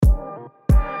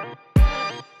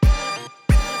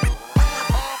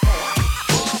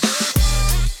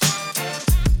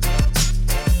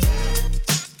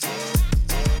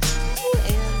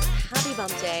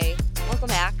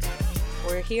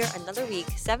here another week,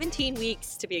 17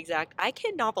 weeks to be exact. I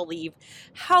cannot believe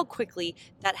how quickly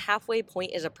that halfway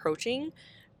point is approaching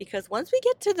because once we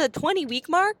get to the 20-week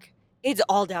mark, it's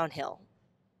all downhill.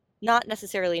 Not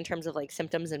necessarily in terms of like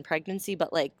symptoms and pregnancy,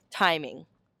 but like timing.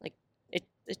 Like it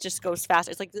just goes fast.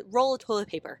 It's like the roll of toilet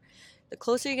paper. The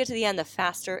closer you get to the end, the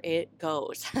faster it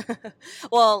goes.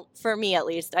 Well, for me at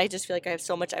least, I just feel like I have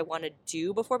so much I want to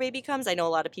do before baby comes. I know a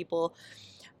lot of people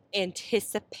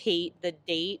anticipate the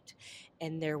date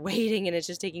and they're waiting and it's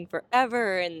just taking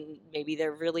forever and maybe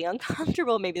they're really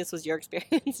uncomfortable. Maybe this was your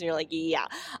experience and you're like, yeah,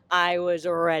 I was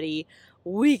ready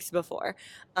weeks before.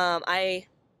 I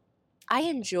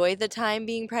enjoy the time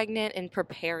being pregnant and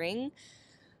preparing,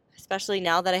 especially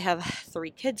now that I have 3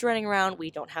 kids running around.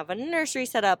 We don't have a nursery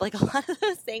set up. Like a lot of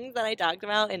those things that I talked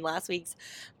about in last week's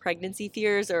pregnancy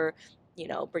fears or,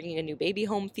 bringing a new baby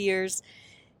home fears.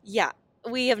 Yeah,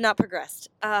 we have not progressed.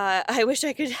 I wish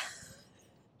I could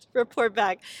report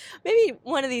back. Maybe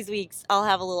one of these weeks I'll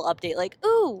have a little update like,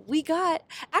 ooh,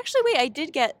 actually,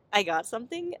 wait, I got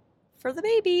something for the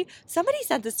baby. Somebody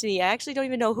sent this to me. I actually don't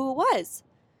even know who it was.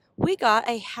 We got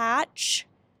a Hatch.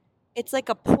 It's like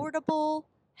a portable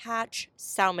Hatch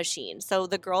sound machine. So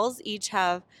the girls each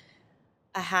have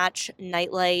a Hatch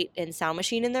nightlight and sound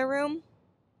machine in their room.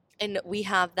 And we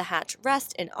have the Hatch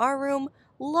Rest in our room.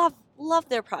 Love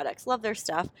their products, love their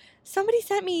stuff. Somebody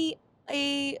sent me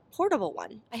a portable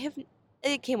one.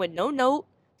 It came with no note.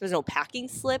 There was no packing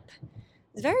slip.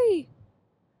 It's very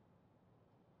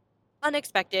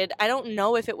unexpected. I don't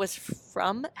know if it was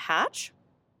from Hatch.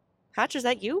 Hatch, is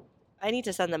that you? I need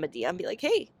to send them a DM, be like,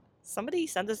 hey, somebody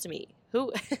sent this to me.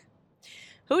 Who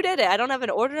who did it? I don't have an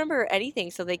order number or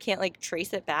anything, so they can't like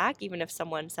trace it back, even if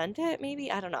someone sent it,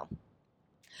 maybe. I don't know.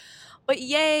 But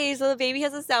yay, so the baby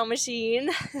has a sound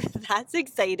machine. That's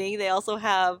exciting. They also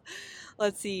have,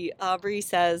 let's see, Aubrey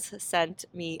sent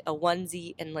me a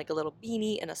onesie and like a little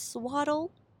beanie and a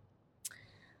swaddle.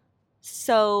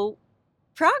 So,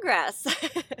 progress.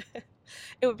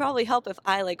 It would probably help if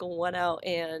I like went out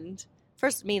and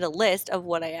first made a list of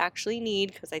what I actually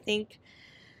need, because I think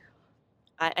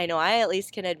I know I at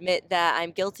least can admit that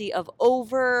I'm guilty of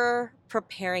over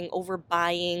preparing, over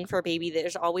buying for baby.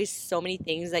 There's always so many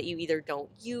things that you either don't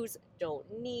use, don't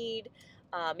need,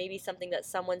 maybe something that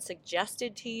someone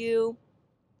suggested to you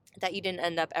that you didn't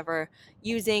end up ever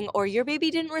using or your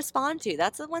baby didn't respond to.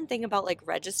 That's the one thing about like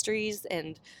registries.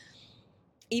 And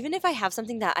even if I have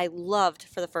something that I loved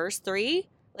for the first 3,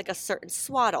 like a certain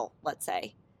swaddle, let's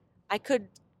say,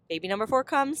 baby number 4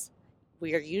 comes,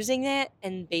 we are using it,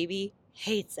 and baby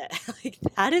hates it. Like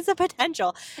that is a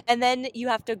potential. And then you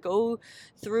have to go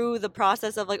through the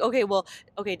process of like, okay,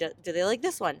 do they like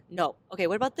this one? No. Okay,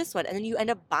 what about this one? And then you end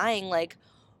up buying like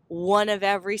one of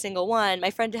every single one. My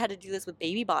friend had to do this with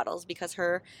baby bottles because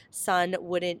her son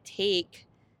wouldn't take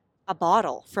a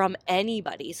bottle from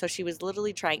anybody. So she was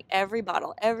literally trying every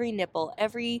bottle, every nipple,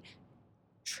 every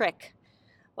trick.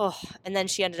 Oh, and then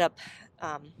she ended up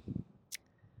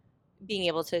being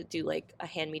able to do like a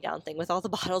hand-me-down thing with all the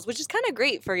bottles, which is kind of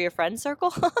great for your friend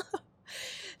circle.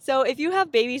 So if you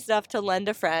have baby stuff to lend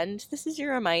a friend, this is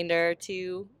your reminder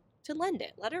to lend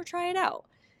it. Let her try it out.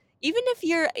 Even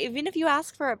if you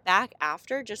ask for it back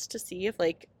after just to see if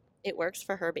like it works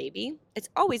for her baby, it's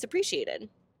always appreciated.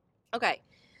 Okay,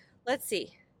 let's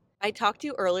see. I talked to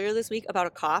you earlier this week about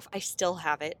a cough. I still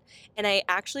have it. And I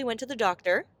actually went to the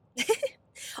doctor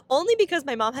only because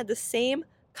my mom had the same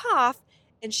cough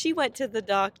and she went to the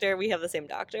doctor. We have the same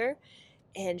doctor.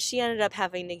 And she ended up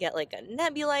having to get like a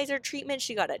nebulizer treatment.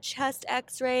 She got a chest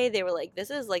x-ray. They were like,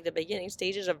 this is like the beginning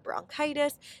stages of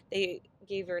bronchitis. They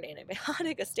gave her an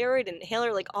antibiotic, a steroid, an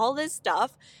inhaler, like all this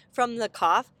stuff from the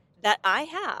cough that I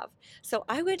have. So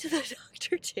I went to the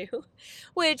doctor too,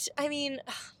 which, I mean,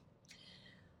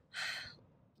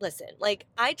 listen, like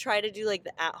I try to do like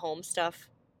the at-home stuff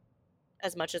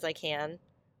as much as I can.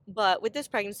 But with this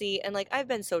pregnancy, and like I've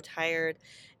been so tired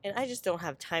and I just don't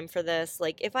have time for this.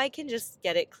 Like if I can just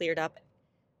get it cleared up,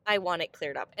 I want it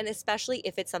cleared up. And especially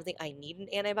if it's something I need an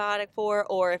antibiotic for,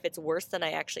 or if it's worse than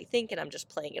I actually think and I'm just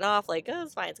playing it off like, oh,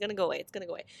 it's fine, it's going to go away, it's going to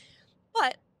go away.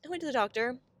 But I went to the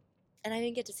doctor and I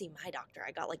didn't get to see my doctor.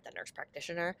 I got like the nurse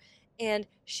practitioner and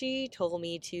she told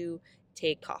me to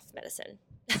take cough medicine.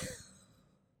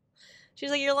 She's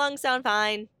like, your lungs sound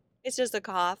fine. It's just a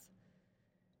cough.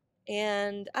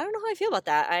 And I don't know how I feel about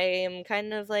that. I am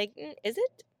kind of like, is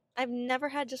it? I've never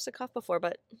had just a cough before,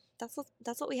 but that's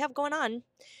what we have going on.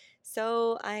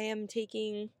 So I am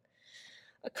taking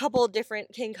a couple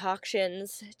different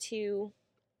concoctions to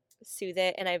soothe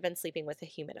it, and I've been sleeping with a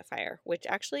humidifier, which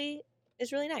actually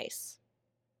is really nice.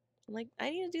 I'm like,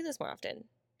 I need to do this more often.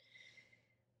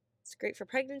 It's great for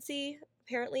pregnancy,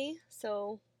 apparently.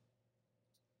 So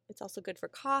it's also good for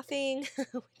coughing,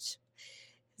 which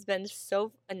has been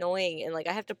so annoying. And like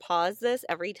I have to pause this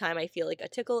every time I feel like a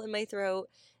tickle in my throat.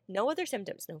 No other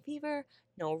symptoms, no fever,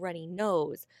 no runny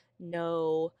nose,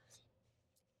 no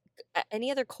any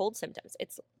other cold symptoms.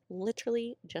 It's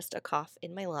literally just a cough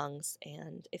in my lungs.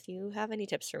 And if you have any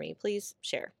tips for me, please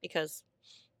share because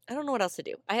I don't know what else to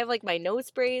do. I have like my nose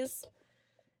sprays,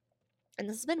 and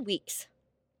this has been weeks.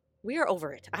 We are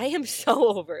over it. I am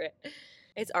so over it.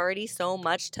 It's already so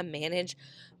much to manage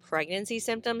pregnancy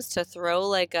symptoms to throw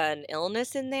like an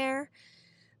illness in there.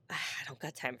 I don't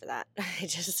got time for that. I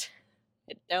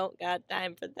don't got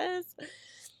time for this.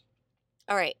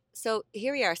 All right, so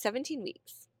here we are, 17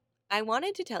 weeks. I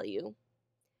wanted to tell you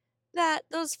that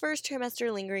those first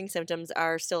trimester lingering symptoms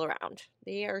are still around.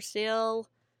 They are still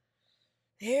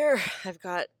here. I've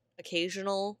got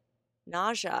occasional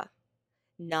nausea.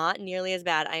 Not nearly as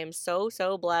bad. I am so,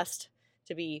 so blessed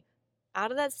to be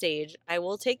out of that stage. I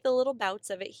will take the little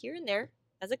bouts of it here and there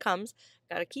as it comes.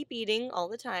 Gotta keep eating all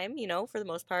the time, for the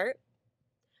most part.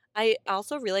 I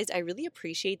also realized I really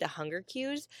appreciate the hunger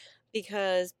cues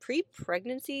because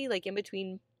pre-pregnancy, like in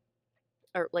between,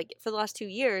 or like for the last 2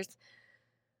 years,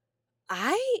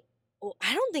 I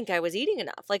don't think I was eating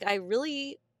enough. Like I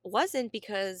really wasn't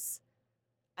because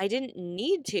I didn't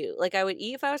need to. Like I would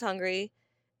eat if I was hungry,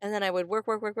 and then I would work,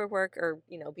 or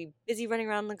be busy running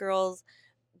around the girls,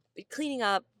 cleaning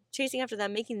up, chasing after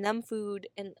them, making them food,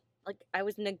 and like I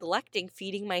was neglecting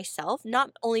feeding myself, not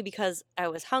only because I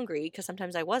was hungry, because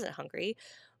sometimes I wasn't hungry,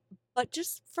 but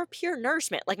just for pure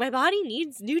nourishment. Like my body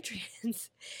needs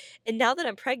nutrients. And now that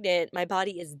I'm pregnant, my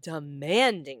body is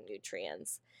demanding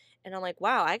nutrients. And I'm like,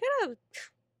 wow, I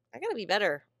gotta be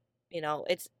better.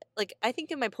 It's like I think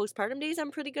in my postpartum days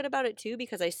I'm pretty good about it too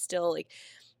because I still like,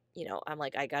 I'm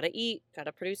like I gotta eat,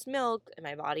 gotta produce milk, and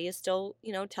my body is still,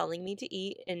 telling me to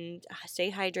eat and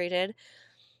stay hydrated.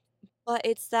 But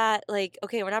it's that like,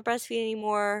 okay, we're not breastfeeding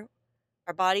anymore.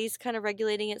 Our body's kind of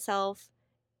regulating itself,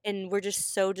 and we're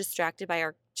just so distracted by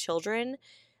our children.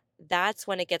 That's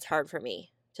when it gets hard for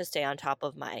me to stay on top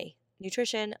of my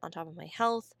nutrition, on top of my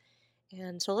health.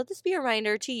 And so let this be a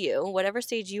reminder to you, whatever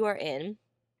stage you are in,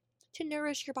 to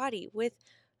nourish your body with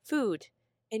food.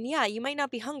 And yeah, you might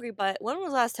not be hungry, but when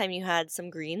was the last time you had some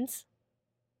greens?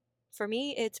 For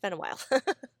me, it's been a while.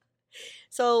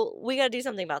 So we got to do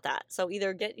something about that. So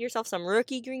either get yourself some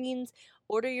rookie greens,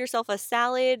 order yourself a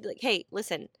salad. Like, hey,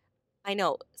 listen, I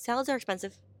know salads are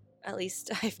expensive. At least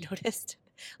I've noticed.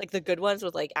 Like the good ones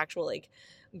with like actual like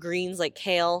greens like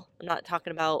kale. I'm not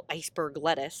talking about iceberg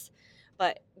lettuce.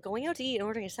 But going out to eat and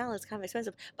ordering a salad is kind of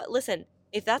expensive. But listen,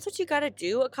 if that's what you got to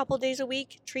do a couple days a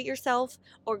week, treat yourself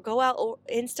or go out or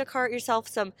Instacart yourself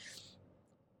some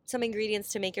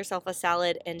ingredients to make yourself a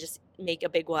salad and just make a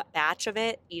big batch of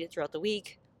it, eat it throughout the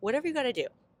week, whatever you got to do,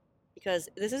 because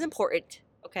this is important,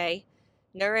 okay?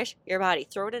 Nourish your body.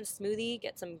 Throw it in a smoothie,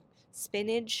 get some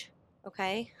spinach,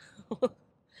 okay? All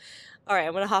right,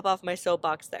 I'm going to hop off my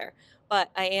soapbox there. But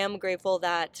I am grateful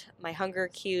that my hunger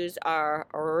cues are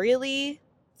really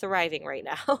thriving right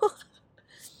now.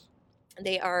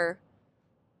 They're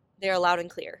loud and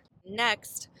clear.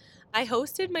 Next, I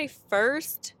hosted my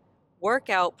first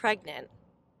workout pregnant.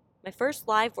 My first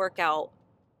live workout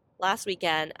last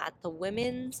weekend at the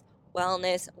Women's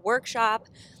Wellness Workshop.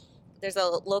 There's a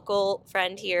local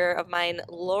friend here of mine,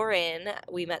 Lauren.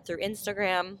 We met through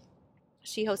Instagram.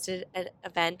 She hosted an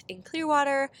event in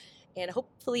Clearwater, and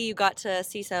hopefully you got to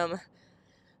see some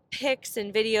pics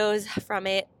and videos from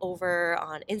it over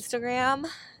on Instagram.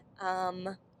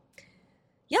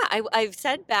 I've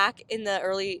said back in the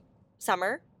early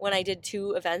summer when I did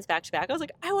 2 events back to back, I was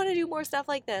like, I want to do more stuff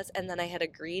like this. And then I had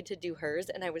agreed to do hers,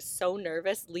 and I was so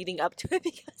nervous leading up to it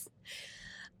because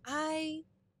I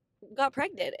got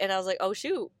pregnant and I was like, oh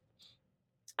shoot,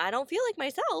 I don't feel like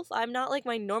myself. I'm not like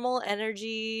my normal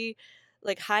energy,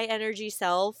 like high energy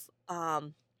self.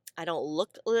 I don't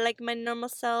look like my normal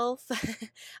self.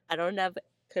 I don't have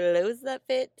clothes that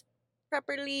fit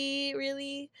properly,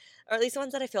 really, or at least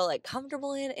ones that I feel like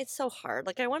comfortable in. It's so hard.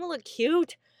 Like I want to look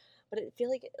cute, but I feel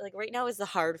like right now is the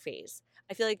hard phase.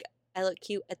 I feel like I look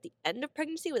cute at the end of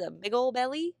pregnancy with a big old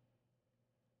belly,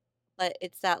 but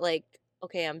it's that like,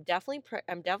 okay, I'm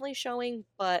definitely showing,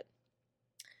 but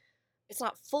it's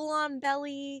not full on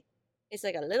belly. It's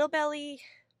like a little belly,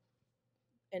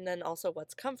 and then also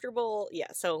what's comfortable.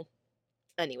 Yeah. So,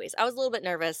 anyways, I was a little bit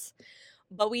nervous,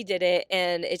 but we did it,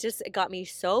 and it just got me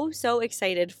so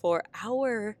excited for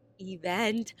our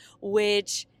event.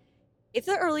 Which, if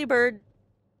the early bird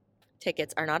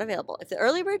tickets are not available, if the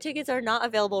early bird tickets are not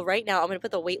available right now, I'm gonna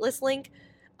put the waitlist link.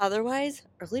 Otherwise,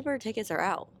 early bird tickets are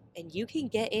out. and you can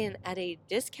get in at a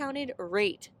discounted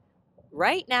rate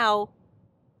right now.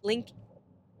 Link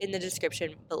in the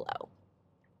description below.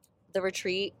 The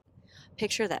retreat,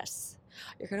 picture this.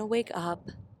 You're going to wake up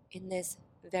in this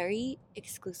very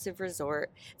exclusive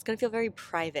resort. It's going to feel very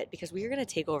private because we are going to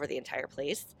take over the entire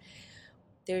place.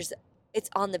 It's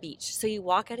on the beach. So you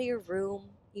walk out of your room,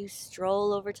 you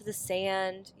stroll over to the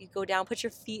sand, you go down, put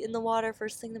your feet in the water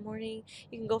first thing in the morning.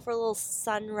 You can go for a little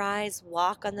sunrise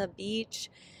walk on the beach.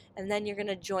 And then you're going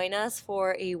to join us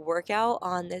for a workout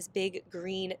on this big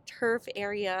green turf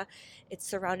area. It's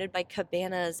surrounded by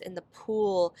cabanas and the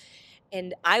pool.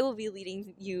 And I will be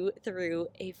leading you through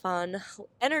a fun,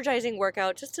 energizing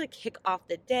workout just to kick off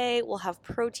the day. We'll have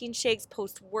protein shakes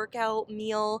post-workout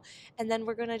meal, and then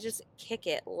we're going to just kick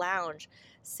it, lounge,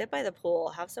 sit by the pool,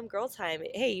 have some girl time.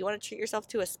 Hey, you want to treat yourself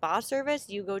to a spa service?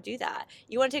 You go do that.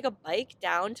 You want to take a bike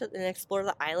down to and explore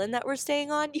the island that we're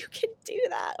staying on? You can do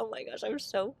that. Oh my gosh, I'm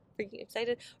so freaking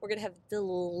excited. We're going to have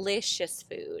delicious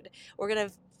food. We're going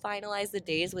to finalize the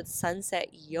days with sunset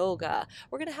yoga.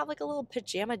 We're gonna have like a little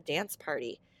pajama dance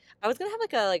party. I was gonna have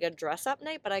like a dress up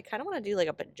night, but I kind of want to do like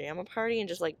a pajama party and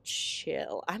just like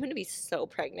chill. I'm gonna be so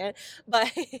pregnant,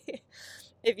 but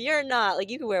if you're not, like,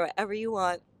 you can wear whatever you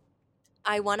want.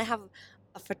 I want to have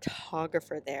a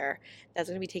photographer there that's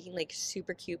gonna be taking like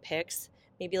super cute pics.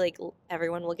 Maybe like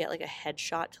everyone will get like a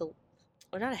headshot to,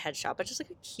 or not a headshot, but just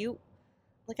like a cute,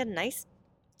 like a nice,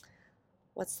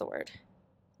 what's the word?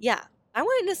 Yeah, I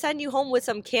wanted to send you home with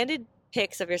some candid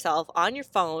pics of yourself on your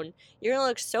phone. You're gonna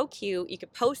look so cute. You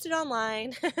could post it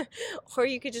online, or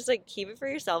you could just like keep it for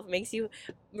yourself. It makes you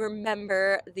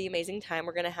remember the amazing time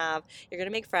we're gonna have. You're gonna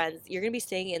make friends. You're gonna be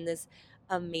staying in this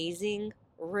amazing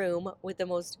room with the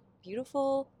most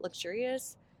beautiful,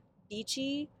 luxurious,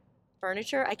 beachy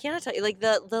furniture. I cannot tell you, like,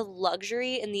 the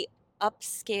luxury and the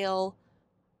upscale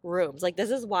rooms. Like, this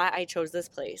is why I chose this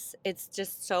place. It's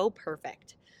just so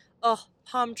perfect. Oh,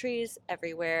 palm trees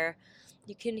everywhere.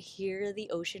 You can hear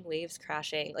the ocean waves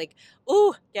crashing. Like,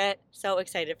 ooh, get so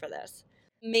excited for this.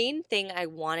 Main thing I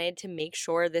wanted to make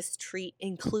sure this treat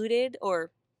included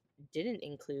or didn't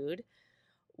include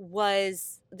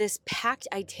was this packed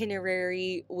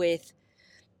itinerary with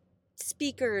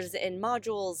speakers and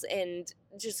modules and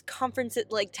just conference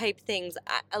like type things.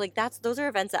 Like, those are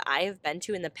events that I have been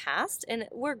to in the past and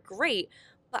were great,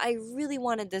 but I really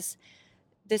wanted this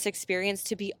experience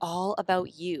to be all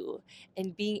about you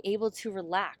and being able to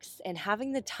relax and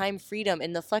having the time freedom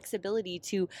and the flexibility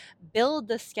to build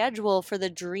the schedule for the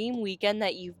dream weekend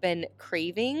that you've been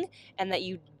craving and that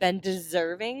you've been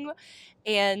deserving.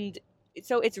 And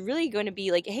so it's really going to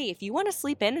be like, hey, if you want to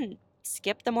sleep in and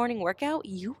skip the morning workout,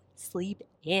 you sleep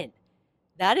in.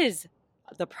 That is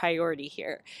the priority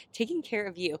here, taking care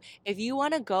of you. If you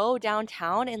want to go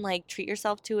downtown and like treat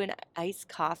yourself to an iced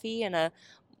coffee and a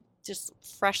just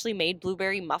freshly made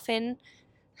blueberry muffin,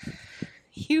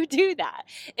 you do that.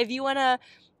 If you want to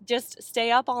just stay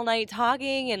up all night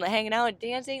talking and hanging out and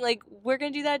dancing, like, we're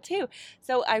going to do that too.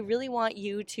 So I really want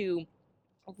you to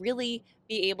really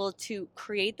be able to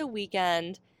create the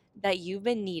weekend that you've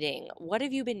been needing. What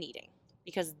have you been needing?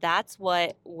 Because that's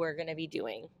what we're going to be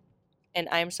doing. And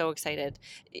I'm so excited.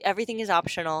 Everything is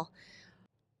optional.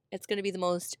 It's going to be the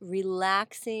most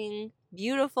relaxing,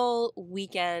 beautiful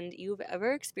weekend you've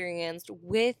ever experienced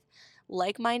with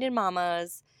like-minded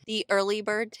mamas. The early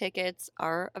bird tickets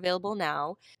are available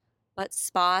now, but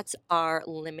spots are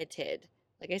limited.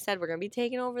 Like I said, we're going to be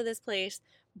taking over this place,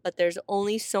 but there's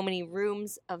only so many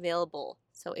rooms available.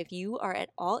 So if you are at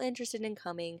all interested in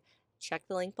coming, check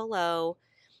the link below.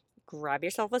 Grab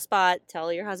yourself a spot.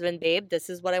 Tell your husband, babe, this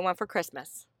is what I want for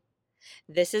Christmas.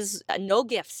 This is no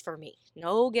gifts for me.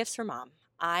 No gifts for mom.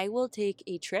 I will take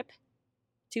a trip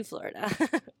to Florida.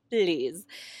 Please.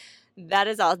 That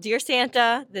is all. Dear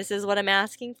Santa, this is what I'm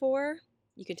asking for.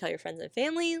 You can tell your friends and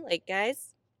family, like,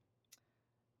 guys,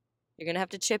 you're going to have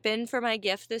to chip in for my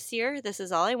gift this year. This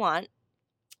is all I want.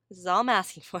 This is all I'm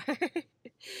asking for.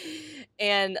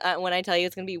 And when I tell you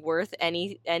it's going to be worth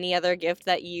any other gift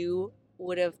that you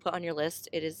would have put on your list,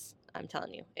 it is, I'm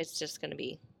telling you, it's just going to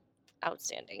be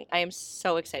outstanding. I am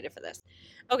so excited for this.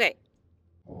 Okay.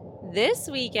 This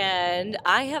weekend,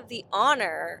 I have the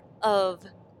honor of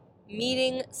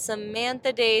meeting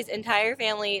Samantha Day's entire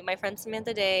family. My friend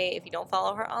Samantha Day, if you don't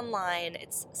follow her online,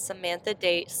 it's Samantha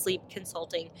Day Sleep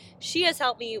Consulting. She has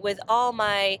helped me with all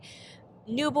my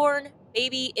newborn,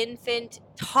 baby, infant,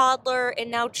 toddler, and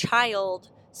now child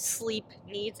sleep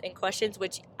needs and questions,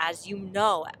 which, as you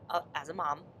know, as a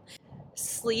mom,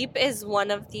 sleep is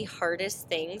one of the hardest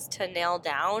things to nail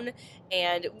down.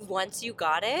 And once you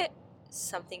got it,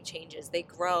 something changes. They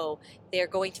grow. They're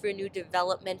going through a new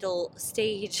developmental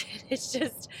stage. It's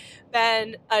just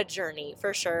been a journey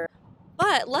for sure.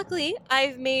 But luckily,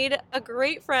 I've made a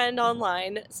great friend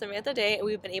online, Samantha Day, and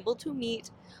we've been able to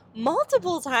meet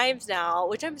multiple times now,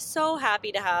 which I'm so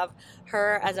happy to have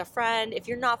her as a friend. If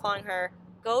you're not following her,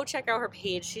 go check out her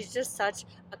page. She's just such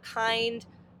a kind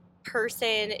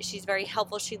person. She's very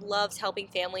helpful. She loves helping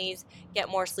families get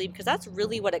more sleep, because that's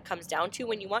really what it comes down to.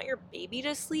 When you want your baby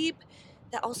to sleep,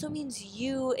 that also means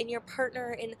you and your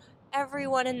partner and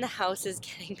everyone in the house is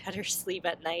getting better sleep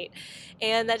at night.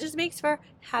 And that just makes for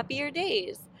happier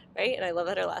days, right? And I love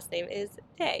that her last name is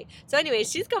Day. So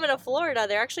anyways, she's coming to Florida.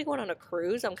 They're actually going on a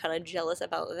cruise. I'm kind of jealous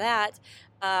about that.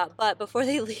 But before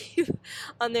they leave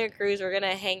on their cruise, we're going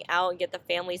to hang out and get the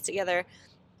families together.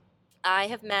 I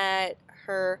have met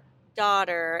her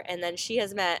daughter, and then she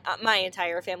has met my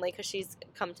entire family because she's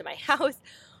come to my house.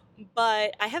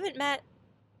 But I haven't met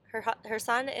her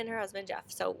son and her husband Jeff.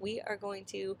 So we are going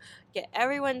to get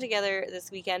everyone together this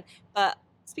weekend. But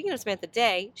speaking of Samantha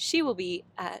Day, she will be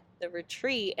at the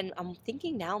retreat, and I'm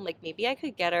thinking now, I'm like, maybe I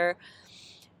could get her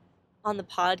on the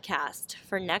podcast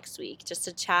for next week just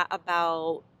to chat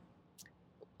about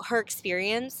her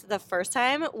experience the first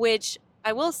time, which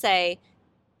I will say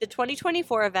the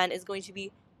 2024 event is going to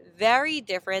be very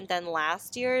different than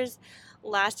last year's.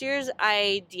 Last year's,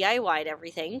 I DIY'd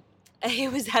everything.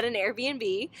 It was at an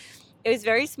Airbnb. It was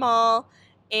very small,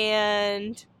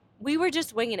 and we were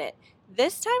just winging it.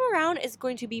 This time around is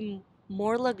going to be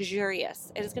more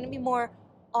luxurious. It is going to be more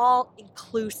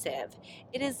all-inclusive.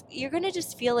 You're going to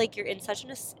just feel like you're in such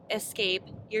an escape.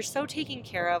 You're so taken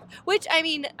care of, which, I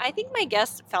mean, I think my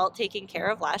guests felt taken care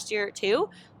of last year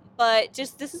too, but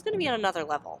just this is going to be on another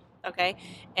level, okay?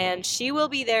 And she will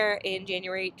be there in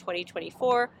January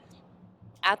 2024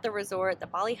 at the resort, the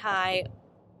Bali High,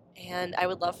 and I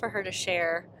would love for her to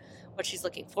share what she's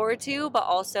looking forward to, but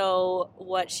also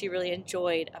what she really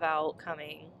enjoyed about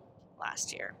coming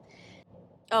last year.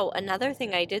 Oh, another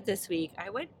thing I did this week, I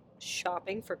went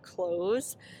shopping for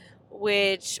clothes,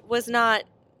 which was not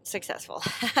successful.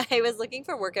 I was looking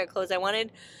for workout clothes. I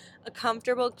wanted a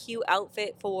comfortable, cute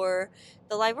outfit for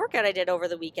the live workout I did over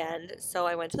the weekend. So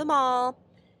I went to the mall,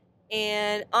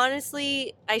 and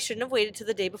honestly, I shouldn't have waited till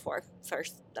the day before.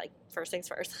 First things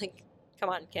first. Like, come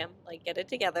on, Kim, like, get it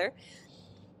together.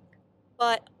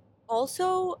 But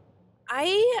also,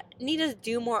 I need to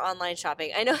do more online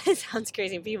shopping. I know it sounds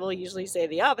crazy. People usually say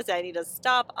the opposite. I need to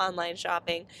stop online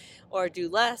shopping or do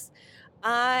less.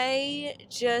 I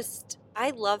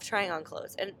love trying on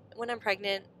clothes. And when I'm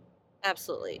pregnant,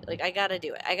 absolutely. Like, I got to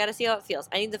do it. I got to see how it feels.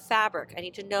 I need the fabric. I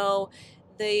need to know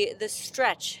the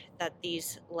stretch that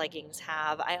these leggings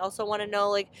have. I also want to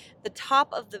know, like,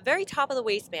 the very top of the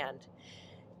waistband.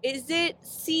 Is it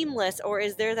seamless, or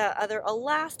is there that other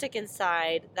elastic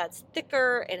inside that's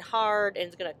thicker and hard and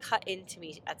is going to cut into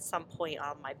me at some point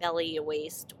on my belly,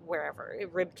 waist, wherever,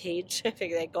 rib cage, if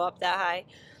they go up that high?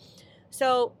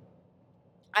 So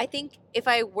I think if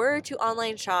I were to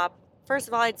online shop, first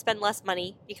of all, I'd spend less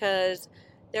money because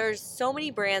there's so many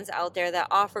brands out there that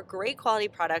offer great quality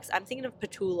products. I'm thinking of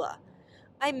Petula.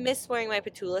 I miss wearing my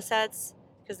Petula sets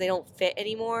because they don't fit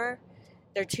anymore.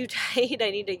 They're too tight. I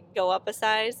need to go up a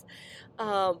size.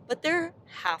 But they're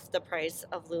half the price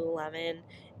of Lululemon.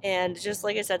 And just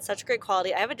like I said, such great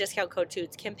quality. I have a discount code too.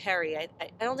 It's Kim Perry. I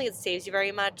don't think it saves you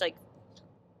very much. Like,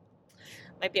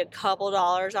 might be a couple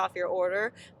dollars off your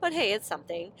order. But hey, it's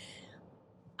something.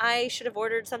 I should have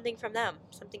ordered something from them.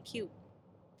 Something cute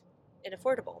and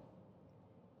affordable.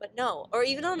 But no. Or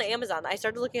even on Amazon. I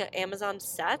started looking at Amazon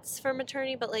sets for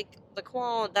maternity, but like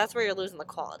that's where you're losing the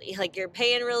quality. Like, you're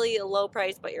paying really a low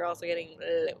price, but you're also getting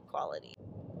low quality.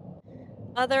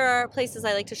 Other places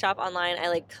I like to shop online, I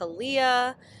like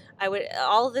Kalia.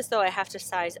 All of this though, I have to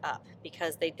size up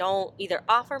because they don't either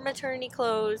offer maternity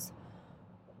clothes.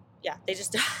 Yeah, they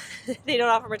just they don't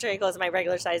offer maternity clothes. My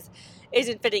regular size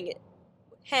isn't fitting it.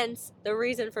 Hence the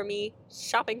reason for me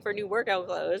shopping for new workout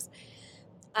clothes.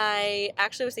 I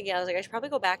actually was thinking, I was like, I should probably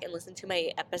go back and listen to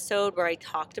my episode where I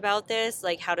talked about this,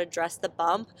 like how to dress the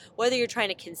bump, whether you're trying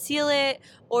to conceal it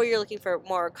or you're looking for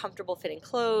more comfortable fitting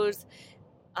clothes,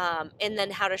 and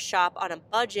then how to shop on a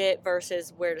budget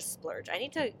versus where to splurge. I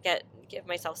need to give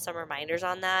myself some reminders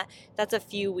on that. That's a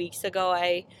few weeks ago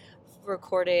I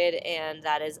recorded, and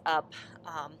that is up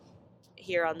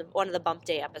here on one of the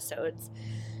Bumpdate episodes.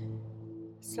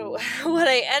 So what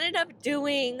I ended up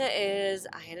doing is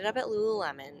I ended up at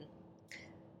Lululemon.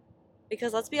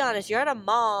 Because let's be honest, you're at a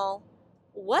mall.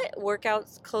 What workout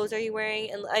clothes are you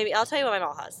wearing? And I mean, I'll tell you what my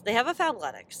mall has. They have a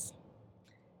Fabletics,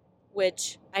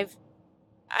 which I've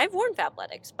I've worn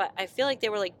Fabletics, but I feel like they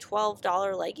were like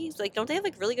 $12 leggings. Like, don't they have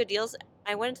like really good deals?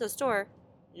 I went into the store,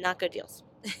 not good deals.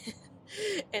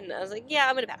 And I was like, yeah,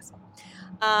 I'm going to pass.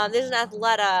 There's an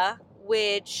Athleta,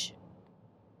 which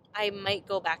I might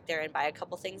go back there and buy a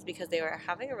couple things because they were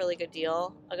having a really good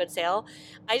deal, a good sale.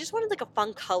 I just wanted like a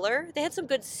fun color. They had some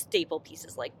good staple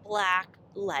pieces like black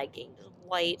leggings,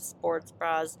 white sports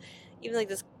bras, even like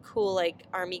this cool like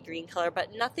army green color,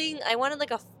 but nothing. I wanted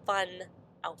like a fun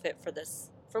outfit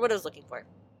for what I was looking for.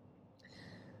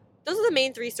 Those are the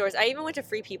main three stores. I even went to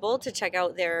Free People to check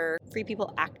out their Free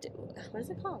People Active. What is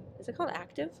it called? Is it called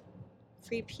Active?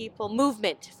 Free People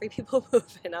Movement. Free People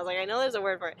Movement. I was like, I know there's a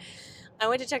word for it. I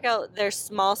went to check out their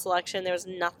small selection. There was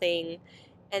nothing.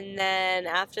 And then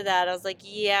after that, I was like,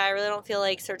 yeah, I really don't feel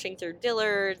like searching through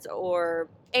Dillard's, or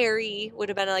Aerie would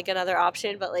have been like another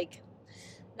option, but like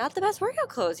not the best workout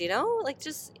clothes, you know? Like,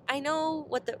 just I know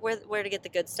what where to get the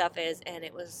good stuff is, and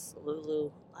it was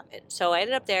Lululemon. So I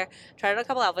ended up there, tried on a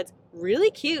couple outfits,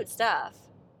 really cute stuff,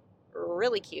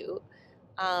 really cute.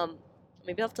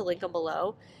 Maybe I'll have to link them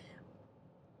below.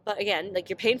 But again, like,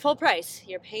 you're paying full price.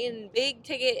 You're paying big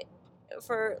ticket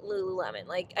for Lululemon.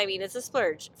 Like, I mean, it's a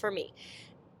splurge for me.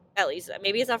 At least,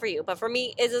 maybe it's not for you, but for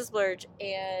me, it's a splurge.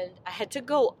 And I had to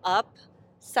go up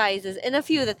sizes in a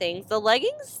few of the things. The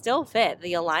leggings still fit.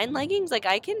 The Align leggings, like,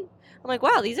 I'm like,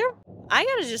 wow, I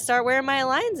gotta just start wearing my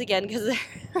Aligns again because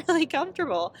they're really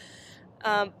comfortable.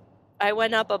 I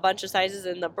went up a bunch of sizes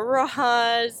in the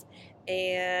bras,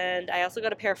 and I also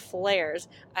got a pair of flares.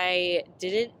 I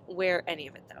didn't wear any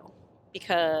of it though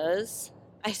because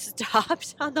I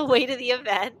stopped on the way to the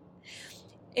event,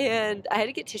 and I had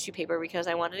to get tissue paper because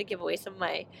I wanted to give away some of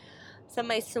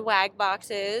my swag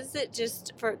boxes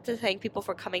just to thank people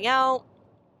for coming out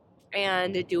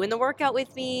and doing the workout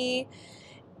with me.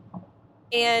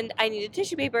 And I needed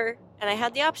tissue paper, and I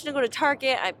had the option to go to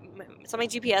Target. It's on my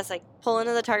GPS. I pull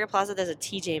into the Target Plaza. There's a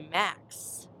TJ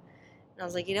Maxx, and I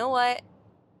was like, you know what?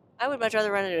 I would much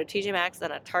rather run into a TJ Maxx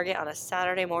than a Target on a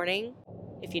Saturday morning.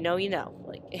 If you know, you know.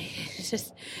 Like, it's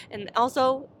just, and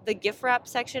also the gift wrap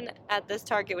section at this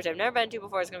Target, which I've never been to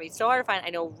before, is going to be so hard to find. I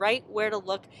know right where to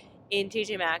look in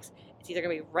TJ Maxx. It's either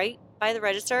going to be right by the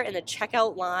register in the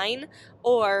checkout line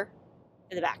or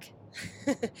in the back.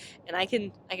 And I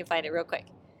can find it real quick.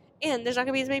 And there's not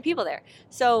going to be as many people there.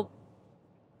 So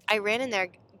I ran in there,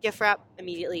 gift wrap,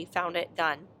 immediately found it,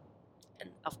 done.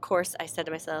 And of course, I said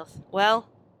to myself, well,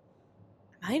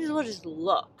 I might as well just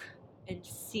look and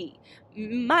see.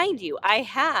 Mind you, I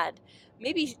had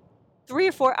maybe 3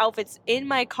 or 4 outfits in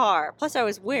my car. Plus, I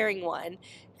was wearing one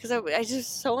because I was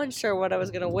just so unsure what I was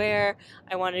going to wear.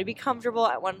 I wanted to be comfortable.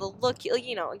 I wanted to look,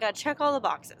 you know, I got to check all the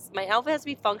boxes. My outfit has to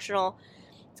be functional.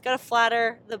 It's got to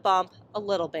flatter the bump a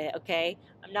little bit, okay?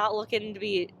 I'm not looking to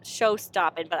be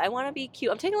show-stopping, but I want to be cute.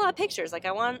 I'm taking a lot of pictures. Like,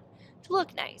 I want to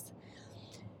look nice.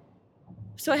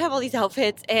 So I have all these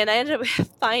outfits, and I ended up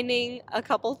finding a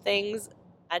couple things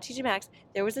at TJ Maxx.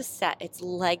 There was a set. It's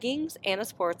leggings and a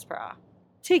sports bra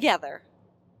together.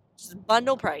 Just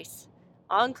bundle price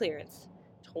on clearance.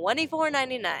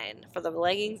 $24.99 for the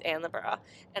leggings and the bra.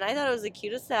 And I thought it was the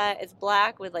cutest set. It's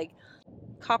black with like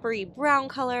coppery brown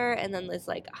color, and then this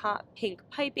like hot pink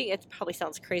piping. It probably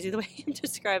sounds crazy the way I'm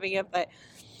describing it, but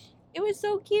it was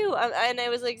so cute, and it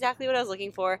was exactly what I was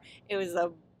looking for. It was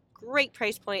a great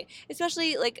price point,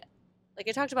 especially like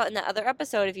I talked about in the other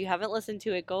episode. If you haven't listened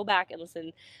to it, go back and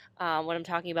listen when I'm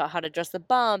talking about how to dress the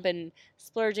bump and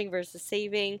splurging versus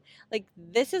saving. Like,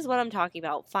 this is what I'm talking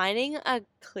about. Finding a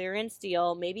clearance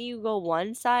deal. Maybe you go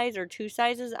 1 size or 2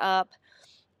 sizes up,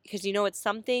 because you know it's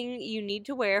something you need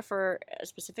to wear for a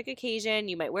specific occasion.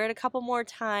 You might wear it a couple more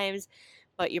times,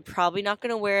 but you're probably not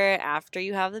going to wear it after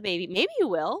you have the baby. Maybe you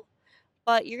will,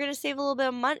 but you're going to save a little bit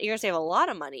of money. You're going to save a lot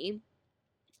of money,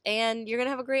 and you're going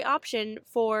to have a great option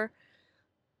for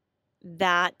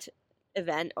that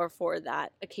event or for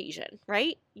that occasion,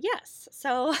 right? Yes.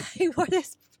 So I wore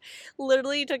this,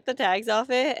 literally took the tags off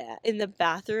it in the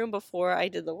bathroom before I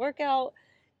did the workout,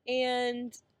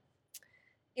 and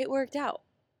it worked out.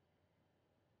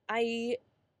 I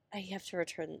have to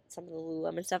return some of the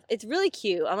Lululemon stuff. It's really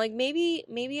cute. I'm like, maybe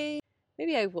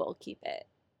I will keep it.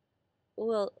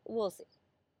 We'll see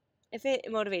if it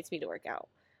motivates me to work out.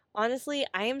 Honestly,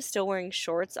 I am still wearing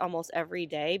shorts almost every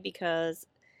day because,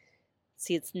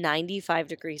 see, it's 95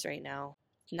 degrees right now.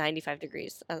 95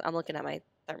 degrees. I'm looking at my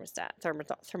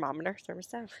thermometer.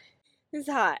 It's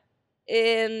hot,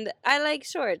 and I like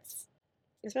shorts.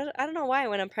 Especially, I don't know why.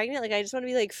 When I'm pregnant, like, I just want to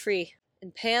be like free.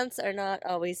 And pants are not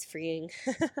always freeing.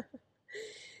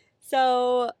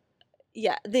 So,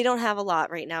 yeah, they don't have a lot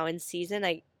right now in season.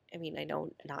 I mean, I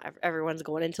know not everyone's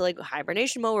going into like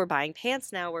hibernation mode. We're buying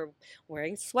pants now. We're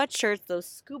wearing sweatshirts, those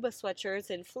scuba sweatshirts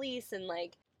and fleece, and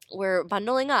like we're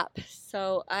bundling up.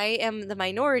 So I am the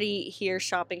minority here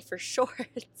shopping for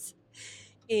shorts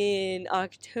in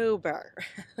October.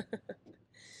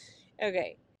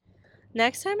 Okay.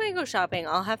 Next time I go shopping,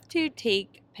 I'll have to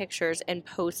take pictures and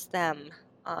post them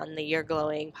on the You're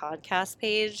Glowing podcast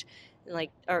page, and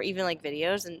like, or even like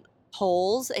videos and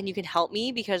polls, and you can help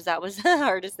me because that was the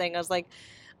hardest thing. I was like,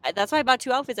 that's why I bought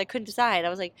 2 outfits. I couldn't decide. I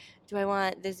was like, do I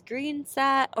want this green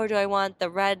set or do I want the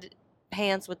red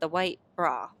pants with the white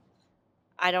bra?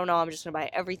 I don't know. I'm just gonna buy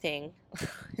everything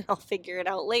and I'll figure it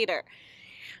out later.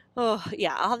 Oh,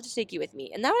 yeah, I'll have to take you with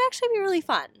me. And that would actually be really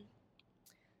fun.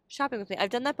 Shopping with me. I've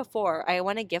done that before. I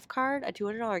won a gift card, a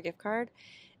 $200 gift card,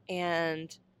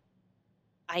 and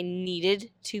I needed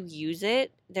to use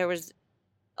it. There was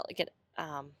like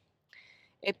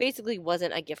it basically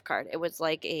wasn't a gift card. It was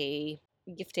like a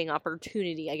gifting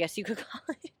opportunity, I guess you could call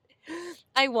it.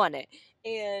 I won it.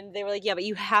 And they were like, yeah, but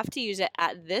you have to use it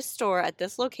at this store, at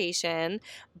this location,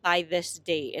 by this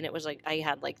date. And it was like, I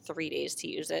had like 3 days to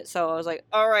use it. So I was like,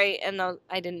 all right. And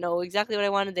I didn't know exactly what I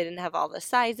wanted. They didn't have all the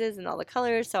sizes and all the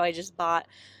colors. So I just bought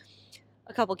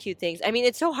a couple cute things. I mean,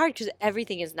 it's so hard because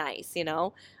everything is nice, you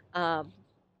know? But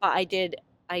I did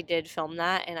film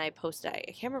that and I posted, I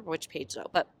can't remember which page though,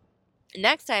 but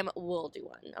next time we'll do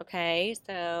one, okay?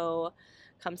 So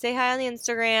come say hi on the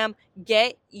Instagram.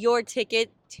 Get your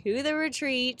ticket to the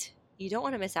retreat. You don't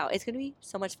want to miss out. It's going to be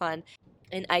so much fun.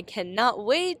 And I cannot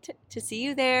wait to see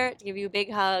you there, to give you a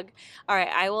big hug. All right,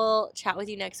 I will chat with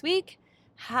you next week.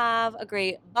 Have a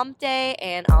great bump day,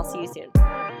 and I'll see you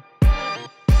soon.